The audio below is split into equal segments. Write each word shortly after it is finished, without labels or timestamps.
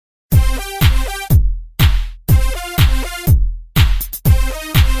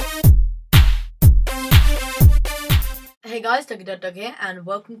guys, Dugiedugdug here, and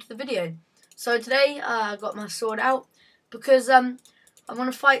welcome to the video. So today I got my sword out because I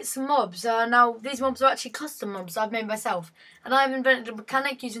want to fight some mobs. Now these mobs are actually custom mobs I've made myself, and I've invented a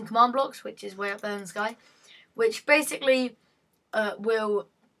mechanic using command blocks, which is way up there in the sky, which basically will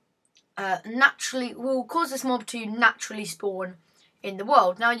cause this mob to naturally spawn in the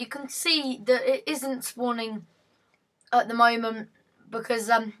world. Now you can see that it isn't spawning at the moment because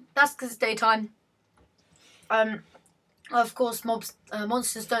that's because it's daytime. Of course,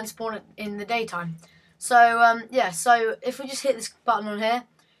 monsters don't spawn in the daytime. So yeah. So if we just hit this button on here,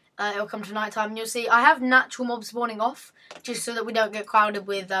 it'll come to nighttime, and you'll see I have natural mobs spawning off, just so that we don't get crowded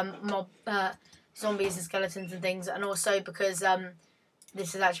with zombies and skeletons and things, and also because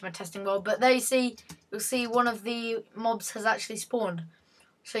this is actually my testing world. But there you'll see one of the mobs has actually spawned.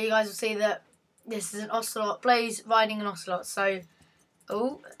 So you guys will see that this is an ocelot. Blaze riding an ocelot. So,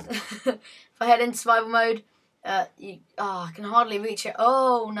 if I head into survival mode. I can hardly reach it.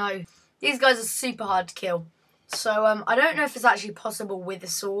 Oh no, these guys are super hard to kill. So I don't know if it's actually possible with a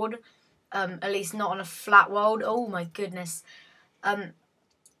sword, at least not on a flat world. Oh my goodness. But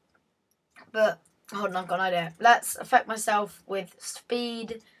hold on, I've got an idea. Let's affect myself with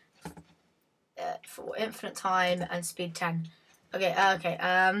speed for infinite time and speed 10. Okay.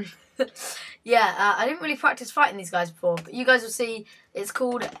 Yeah, I didn't really practice fighting these guys before, but you guys will see it's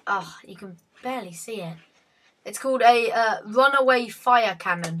called. You can barely see it. It's called a runaway fire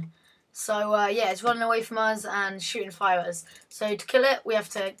cannon. So yeah, it's running away from us and shooting fire at us. So to kill it, we have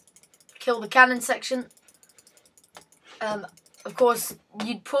to kill the cannon section. Of course,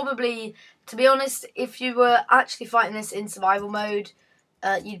 you'd probably, to be honest, if you were actually fighting this in survival mode,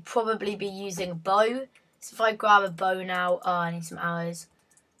 you'd probably be using a bow. So if I grab a bow now, I need some arrows.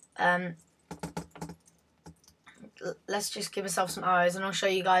 Let's just give myself some arrows, and I'll show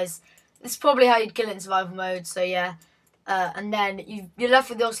you guys. This is probably how you'd kill it in survival mode, so yeah. And then you're left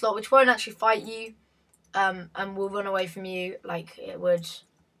with the ocelot, which won't actually fight you, and will run away from you like it would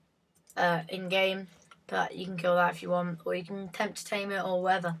in-game. But you can kill that if you want, or you can attempt to tame it, or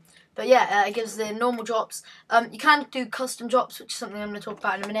whatever. But yeah, it gives the normal drops. You can do custom drops, which is something I'm going to talk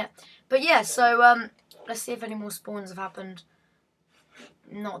about in a minute. But yeah, so let's see if any more spawns have happened.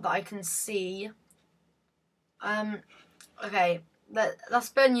 Not that I can see. Okay. That's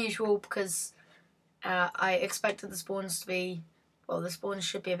a bit unusual because I expected the spawns to be, well, the spawns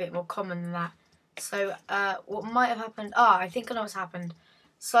should be a bit more common than that. So what might have happened, I think I know what's happened.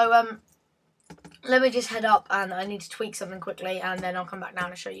 So let me just head up, and I need to tweak something quickly, and then I'll come back down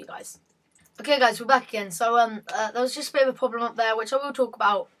and show you guys. Okay guys, we're back again. So there was just a bit of a problem up there, which I will talk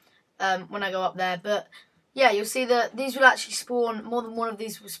about when I go up there. But yeah, you'll see that these will actually spawn, more than one of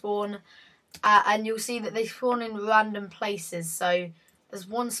these will spawn. And you'll see that they spawn in random places. So there's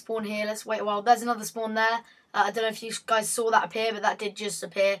one spawn here. Let's wait a while. There's another spawn there. I don't know if you guys saw that appear, but that did just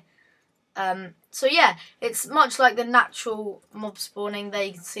appear. So yeah, it's much like the natural mob spawning. There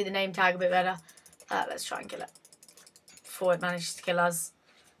you can see the name tag a bit better. Let's try and kill it before it manages to kill us.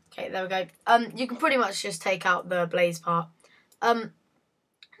 Okay, there we go. You can pretty much just take out the blaze part.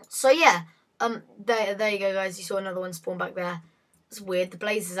 So yeah, there you go, guys. You saw another one spawn back there. It's weird. The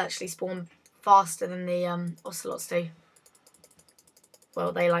blazes actually spawn faster than the ocelots do.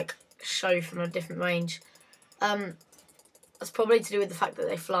 Well, they like show from a different range. That's probably to do with the fact that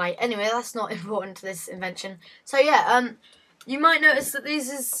they fly. Anyway, that's not important to this invention. So yeah, you might notice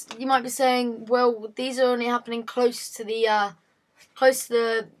that you might be saying, well, these are only happening close to the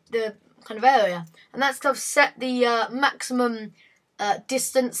kind of area, and that's because I've set the maximum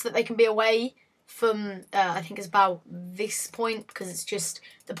distance that they can be away from. I think it's about this point, because it's just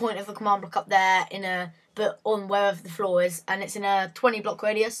the point of the command block up there but on wherever the floor is, and it's in a 20 block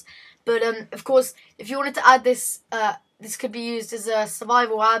radius. But of course, if you wanted to add this, this could be used as a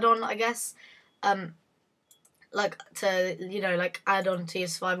survival add-on, I guess. Like to add on to your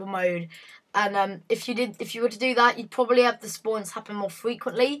survival mode. And if you were to do that, you'd probably have the spawns happen more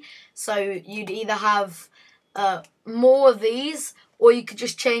frequently. So you'd either have more of these, or you could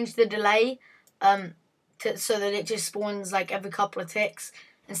just change the delay so that it just spawns like every couple of ticks,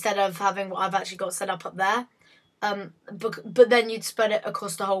 instead of having what I've actually got set up there. But then you'd spread it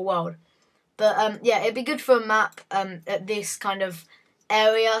across the whole world. But yeah, it'd be good for a map at this kind of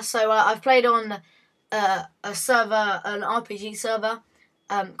area. So I've played on a server, an RPG server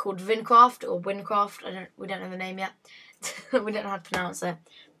called Vincraft or Wincraft. We don't know the name yet. We don't know how to pronounce it.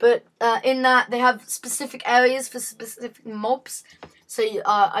 But in that, they have specific areas for specific mobs. So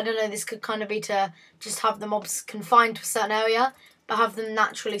I don't know, this could kind of be to just have the mobs confined to a certain area, but have them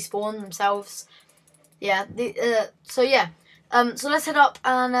naturally spawn themselves. Yeah. So yeah, So let's head up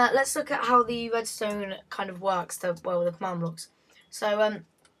and let's look at how the redstone kind of works, the command blocks. So I'm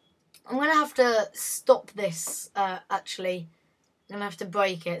going to have to stop this, actually. I'm going to have to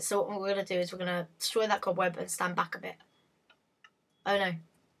break it. So what we're going to do is we're going to destroy that cobweb and stand back a bit. Oh no.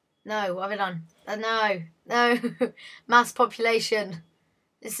 No, what have I done? No. No. Mass population.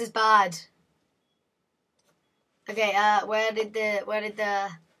 This is bad. Okay, where did the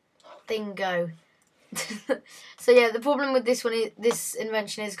thing go? So yeah, the problem with this this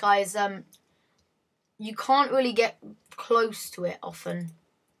invention is, guys, you can't really get close to it often.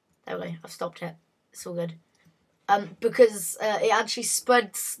 There we go, I've stopped it. It's all good. Because it actually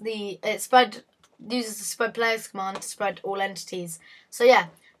uses the spread players command to spread all entities. So yeah,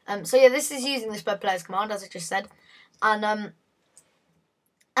 this is using the spread players command, as I just said, and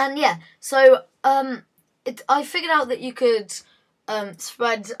yeah, so I figured out that you could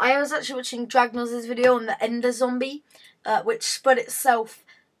spread. I was actually watching Dragnoz's video on the Ender Zombie, which spread itself.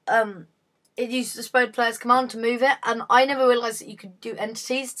 It used the spread players command to move it, and I never realised that you could do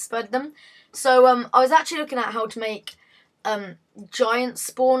entities to spread them. So I was actually looking at how to make giants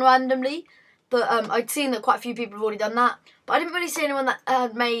spawn randomly, but I'd seen that quite a few people have already done that. But I didn't really see anyone that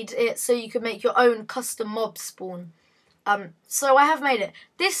had made it so you could make your own custom mob spawn. So I have made it.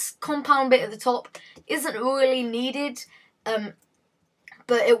 This compound bit at the top isn't really needed,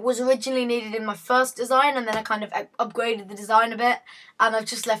 but it was originally needed in my first design, and then I kind of upgraded the design a bit, and I've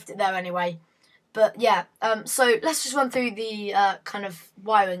just left it there anyway. But yeah, so let's just run through the kind of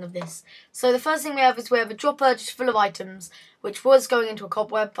wiring of this. So the first thing we have is we have a dropper just full of items, which was going into a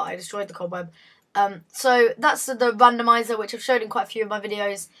cobweb, but I destroyed the cobweb. So that's the randomizer, which I've showed in quite a few of my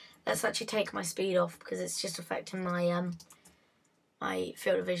videos. Let's actually take my speed off because it's just affecting my my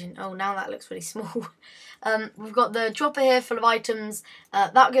field of vision. Oh, now that looks really small. We've got the dropper here full of items.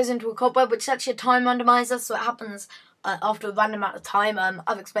 That goes into a cobweb, which is actually a time randomizer, so it happens after a random amount of time.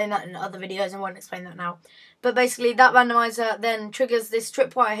 I've explained that in other videos and won't explain that now. But basically, that randomizer then triggers this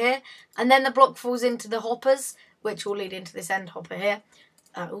tripwire here, and then the block falls into the hoppers, which will lead into this end hopper here.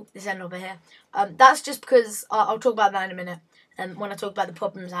 This end hopper here. That's just because I'll talk about that in a minute. When I talk about the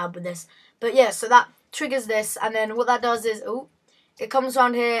problems I had with this. But yeah, so that triggers this, and then what that does is, it comes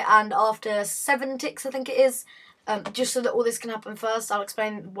around here, and after 7 ticks, I think it is, just so that all this can happen first, I'll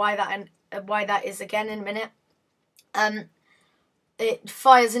explain why that is again in a minute. It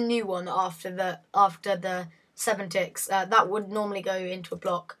fires a new one after the 7 ticks. That would normally go into a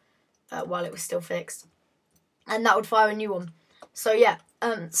block while it was still fixed, and that would fire a new one. So yeah,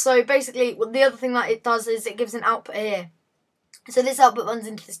 so basically, the other thing that it does is it gives an output here. So this output runs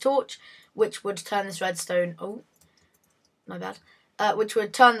into this torch, which would turn this redstone. Oh, my bad. Which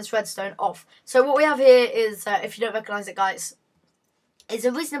would turn this redstone off. So what we have here is, if you don't recognise it, guys, is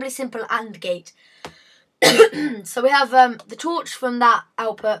a reasonably simple AND gate. So we have the torch from that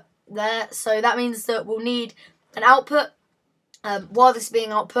output there. So that means that we'll need an output. While this is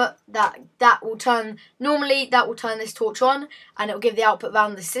being output, that will turn. Normally, that will turn this torch on, and it will give the output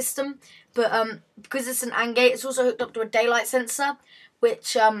around the system. But because it's an AND gate, it's also hooked up to a daylight sensor,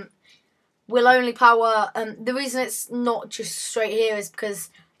 which will only power. The reason it's not just straight here is because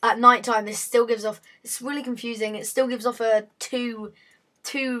at night time this still gives off. It's really confusing. It still gives off a two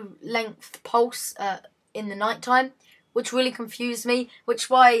length pulse in the night time, which really confused me. Which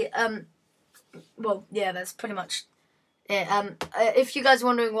why well, yeah, that's pretty much it. If you guys are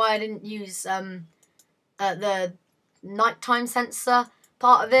wondering why I didn't use the nighttime sensor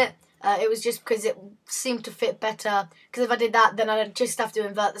part of it, it was just because it seemed to fit better. Because if I did that, then I'd just have to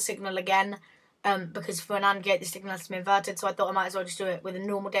invert the signal again. Because for an AND gate, the signal has to be inverted. So I thought I might as well just do it with a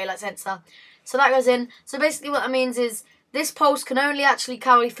normal daylight sensor. So that goes in. So basically what that means is this pulse can only actually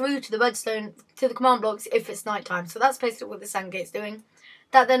carry through to the redstone, to the command blocks, if it's nighttime. So that's basically what this AND gate's doing.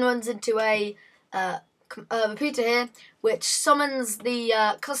 That then runs into a repeater here, which summons the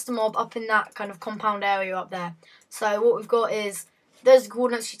custom mob up in that kind of compound area up there. So what we've got is, there's the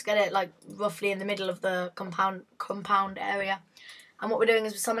coordinates to get it like roughly in the middle of the compound area. And what we're doing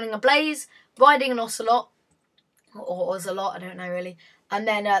is we're summoning a blaze, riding an ocelot, or ocelot, I don't know really. And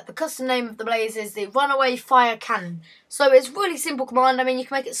then the custom name of the blaze is the runaway fire cannon. So it's really simple command. I mean, you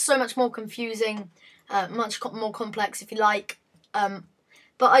can make it so much more confusing, much more complex if you like.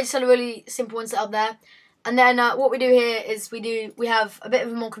 But I just had a really simple one set up there. And then what we do here is we have a bit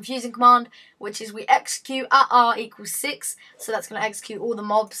of a more confusing command, which is we execute at r equals 6. So that's going to execute all the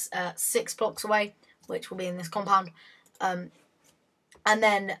mobs 6 blocks away, which will be in this compound. And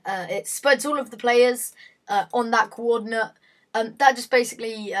then it spreads all of the players on that coordinate. That just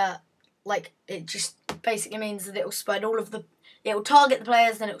basically, it just basically means that it will spread all of the, it will target the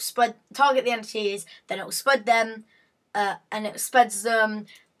players, then it will target the entities, then it will spread them and it spreads them.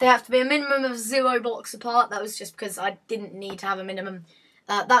 They have to be a minimum of 0 blocks apart. That was just because I didn't need to have a minimum.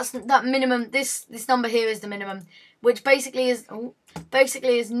 That minimum. This number here is the minimum, which basically is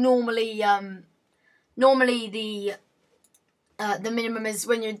normally the minimum is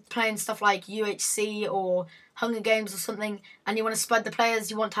when you're playing stuff like UHC or Hunger Games or something, and you want to spread the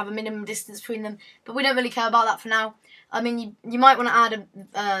players. You want to have a minimum distance between them, but we don't really care about that for now. I mean, you might want to add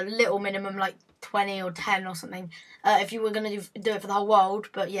a little minimum like 20 or 10 or something if you were going to do it for the whole world,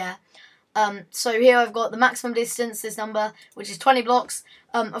 but yeah. So here I've got the maximum distance, this number, which is 20 blocks.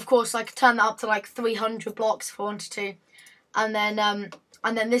 Of course, I could turn that up to like 300 blocks if I wanted to. And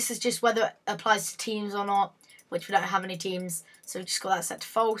then this is just whether it applies to teams or not, which we don't have any teams, so we just got that set to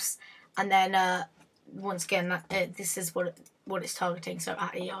false. And then once again, this is what it's targeting, so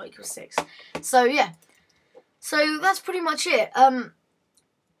at ER equals 6. So yeah, so that's pretty much it.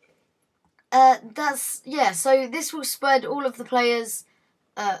 So this will spread all of the players,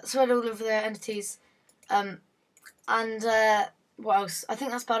 spread all of their entities, and what else? I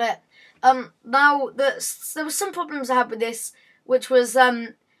think that's about it. Now, there were some problems I had with this, which was,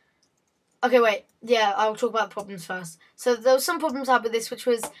 okay, wait, yeah, I'll talk about the problems first. So there were some problems I had with this, which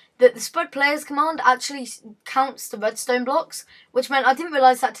was that the spread players command actually counts the redstone blocks, which meant I didn't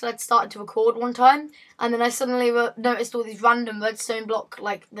realise that till I'd started to record one time, and then I suddenly noticed all these random redstone block,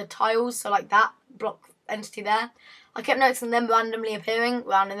 like the tiles, so like that block entity there. I kept noticing them randomly appearing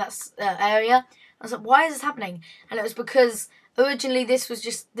around in that area. I was like, why is this happening? And it was because originally this was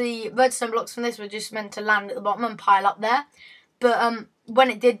just, the redstone blocks from this were just meant to land at the bottom and pile up there. But when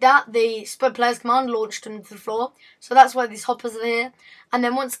it did that, the spread players command launched them to the floor. So that's why these hoppers are here. And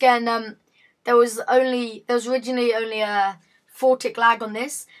then once again, there was originally only a 4-tick lag on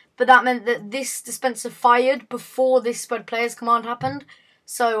this, but that meant that this dispenser fired before this spread players command happened.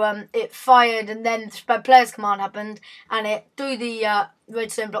 So it fired, and then the spread players command happened, and it threw the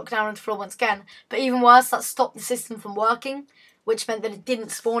redstone block down onto the floor once again. But even worse, that stopped the system from working, which meant that it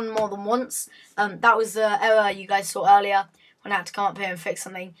didn't spawn more than once. That was the error you guys saw earlier when I had to come up here and fix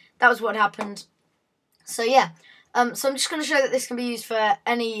something. That was what happened. So yeah, so I'm just going to show that this can be used for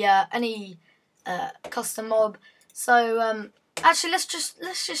any custom mob. So actually, let's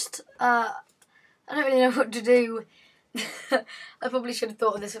just I don't really know what to do. I probably should have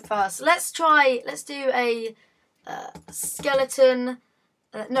thought of this at first. Let's do a skeleton.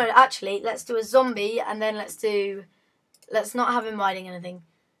 No, actually, let's do a zombie, and then let's not have him riding anything.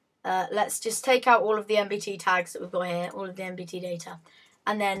 Let's just take out all of the MBT tags that we've got here, all of the MBT data,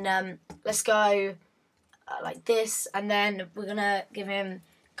 and then let's go like this, and then we're gonna give him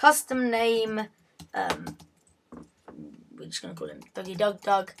custom name. We're just gonna call him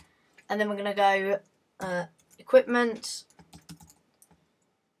Dugiedugdug, and then we're gonna go equipment.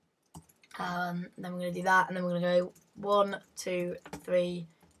 Then we're gonna do that, and then we're gonna go 1, 2, 3.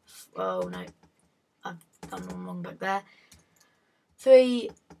 Oh no, I've done one wrong back there. 3.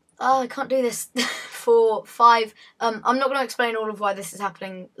 Oh, I can't do this. 4, 5. I'm not going to explain all of why this is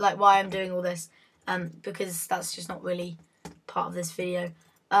happening, like why I'm doing all this, because that's just not really part of this video.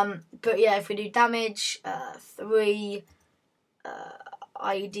 But yeah, if we do damage, 3,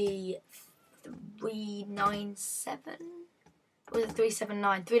 ID 397, was it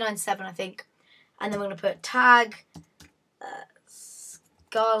 379? 397, I think. And then we're going to put tag,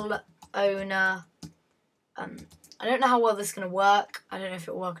 skull owner. I don't know how well this is going to work. I don't know if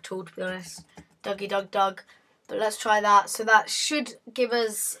it will work at all, to be honest. Dugiedugdug. But let's try that. So that should give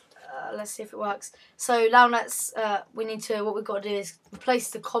us, let's see if it works. So now let's, what we've got to do is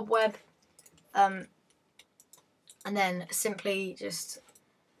replace the cobweb. And then simply just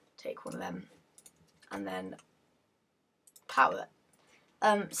take one of them and then power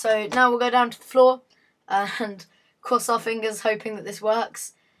it. So now we'll go down to the floor and cross our fingers hoping that this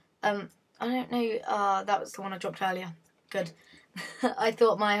works. I don't know, that was the one I dropped earlier. Good. I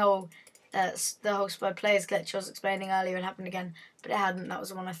thought my whole, the whole spread players glitch I was explaining earlier had happened again, but it hadn't. That was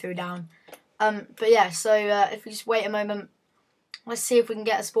the one I threw down. But yeah, so if we just wait a moment, let's see if we can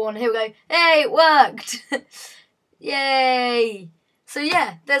get a spawn. Here we go. Hey, it worked! Yay! So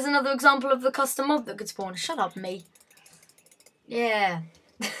yeah, there's another example of the custom mob that could spawn. Shut up, me. Yeah.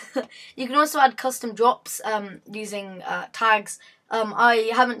 You can also add custom drops using tags.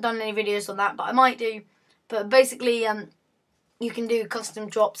 I haven't done any videos on that, but I might do. But basically, you can do custom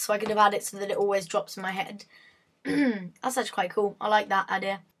drops, so I could have had it so that it always drops in my head. That's actually quite cool. I like that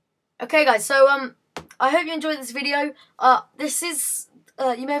idea. Okay, guys, so I hope you enjoyed this video. This is,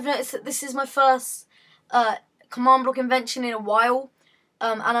 you may have noticed that this is my first command block invention in a while.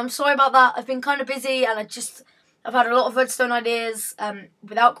 And I'm sorry about that. I've been kind of busy, and I just I've had a lot of redstone ideas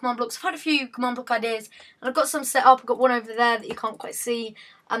without command blocks. I've had a few command block ideas, and I've got some set up. I've got one over there that you can't quite see,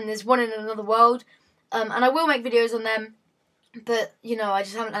 and there's one in another world. And I will make videos on them, but, you know, I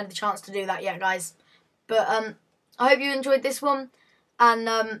just haven't had the chance to do that yet, guys. But I hope you enjoyed this one,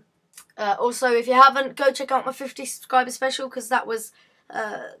 and also, if you haven't, go check out my 50 subscriber special, because that was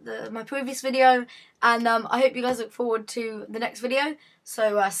my previous video, and I hope you guys look forward to the next video.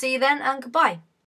 So see you then, and goodbye.